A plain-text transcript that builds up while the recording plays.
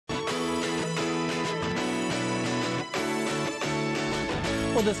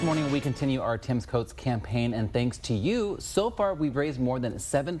Well, this morning we continue our Tim's Coats campaign, and thanks to you, so far we've raised more than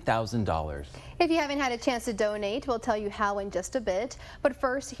 $7,000. If you haven't had a chance to donate, we'll tell you how in just a bit. But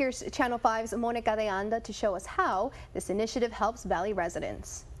first, here's Channel 5's Monica de Anda to show us how this initiative helps Valley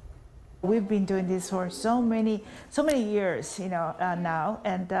residents. We've been doing this for so many years, now,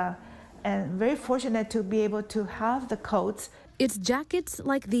 and very fortunate to be able to have the coats. It's jackets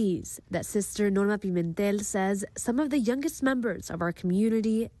like these that Sister Norma Pimentel says some of the youngest members of our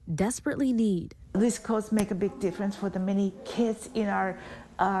community desperately need. These coats make a big difference for the many kids in our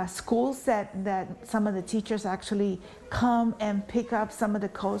schools that some of the teachers actually come and pick up some of the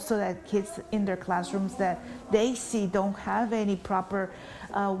coats so that kids in their classrooms that they see don't have any proper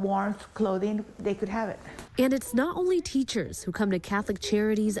warmth clothing, they could have it. And it's not only teachers who come to Catholic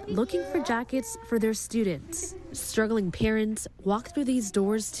Charities looking for jackets for their students. Struggling parents walk through these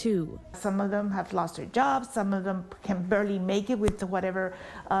doors too. Some of them have lost their jobs, some of them can barely make it with whatever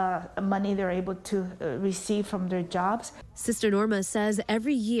money they're able to receive from their jobs. Sister Norma says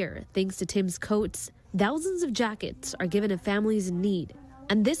every year, thanks to Tim's Coats, thousands of jackets are given to families in need.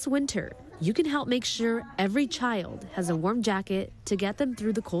 And this winter, you can help make sure every child has a warm jacket to get them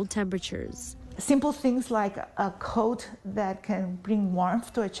through the cold temperatures. Simple things like a coat that can bring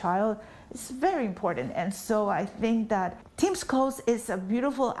warmth to a child is very important. And so I think that Tim's Coats is a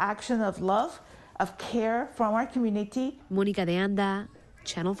beautiful action of love, of care from our community. Monica de Anda,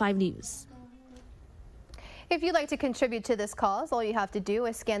 Channel 5 News. If you'd like to contribute to this cause, all you have to do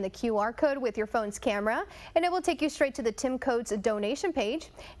is scan the QR code with your phone's camera, and it will take you straight to the Tim Coats donation page.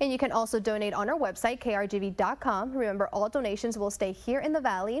 And you can also donate on our website, krgv.com. Remember, all donations will stay here in the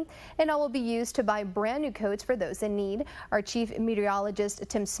Valley, and all will be used to buy brand new coats for those in need. Our chief meteorologist,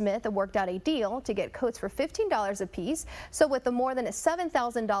 Tim Smith, worked out a deal to get coats for $15 a piece. So with the more than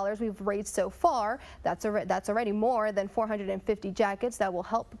 $7,000 we've raised so far, that's already more than 450 jackets that will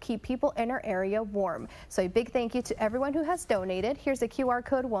help keep people in our area warm. So a big thank you to everyone who has donated. Here's the QR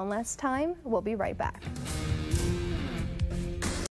code one last time. We'll be right back.